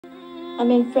I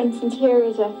mean, for instance, here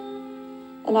is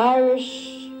an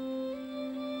Irish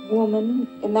woman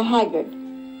in the Haggard.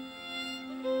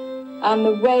 On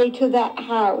the way to that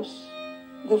house,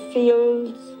 the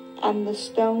fields and the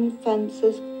stone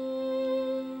fences,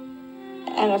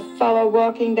 and a fellow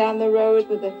walking down the road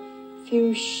with a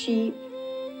few sheep.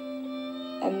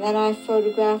 And then I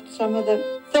photographed some of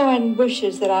the thorn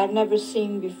bushes that I'd never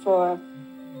seen before.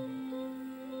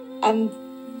 And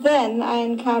then I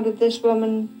encountered this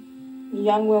woman,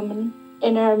 young woman,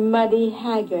 in her muddy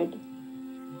Haggard.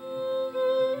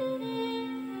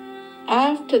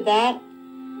 After that,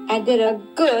 I did a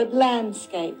good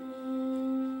landscape.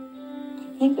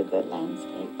 I think a good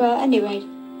landscape. Well, anyway,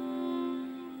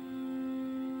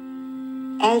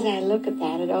 as I look at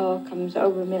that, it all comes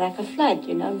over me like a flood,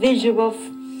 you know, visual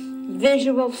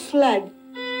flood.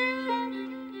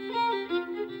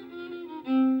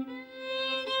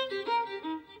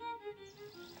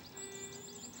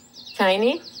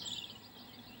 Tiny?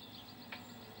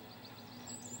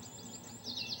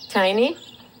 Tiny?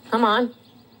 Come on.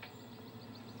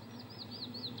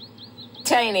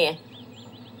 Tiny.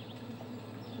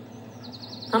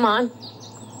 Come on.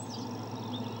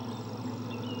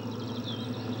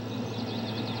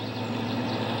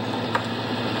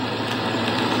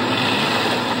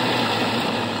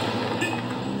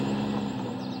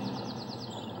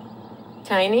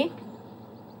 Tiny?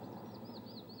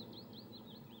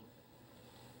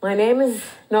 My name is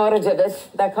Nora Devitt.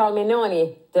 They call me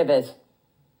Noni Devitt.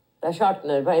 They shorten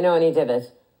it by Noni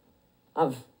Devitt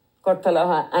of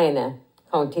Cortaloha Aina,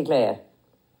 County Clare.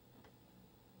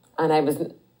 And I was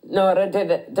Nora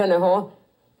Devitt Donohoe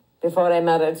before I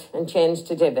married and changed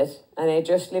to Devitt. And I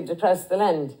just lived across the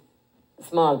land, a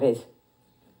small bit,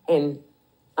 in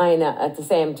Aina at the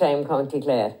same time, County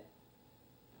Clare.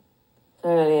 So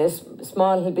only a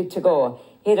small little bit to go.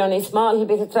 He had only a small little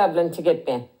bit of travelling to get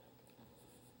me.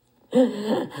 He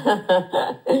didn't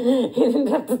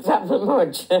have to travel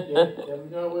much.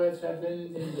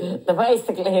 The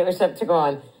bicycle he was have to go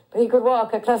on. But he could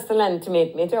walk across the land to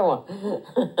meet me too.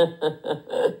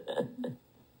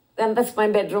 Then that's my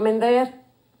bedroom in there.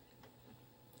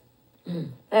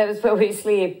 That was where we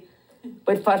sleep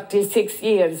with 46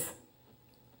 years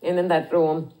in that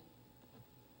room.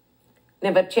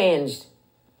 Never changed.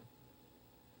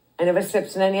 I never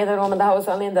slept in any other room in the house,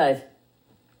 only in that.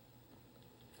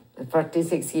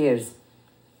 46 years.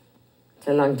 It's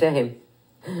a long time.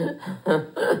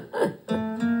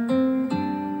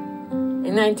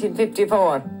 In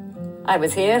 1954, I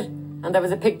was here, and there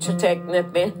was a picture taken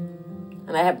of me,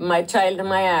 and I had my child in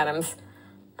my arms,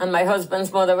 and my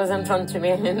husband's mother was in front of me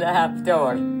in the half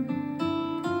door.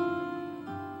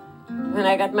 When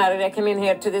I got married, I came in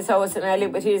here to this house, and I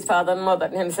lived with his father and mother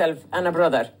and himself and a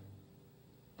brother.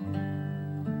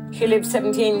 She lived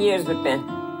 17 years with me.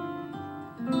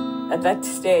 At that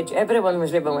stage, everyone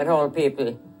was living with old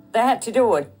people. They had to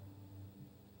do it.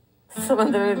 Some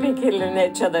of them would be killing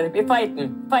each other, be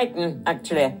fighting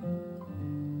actually.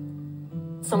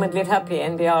 Some would live happy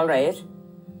and be all right.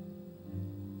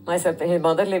 Myself and his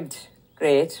mother lived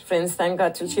great, friends, thank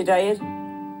God, till she died.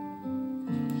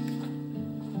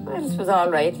 Well, it was all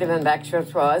right, living back, sure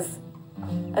it was.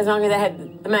 As long as I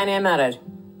had the man I married.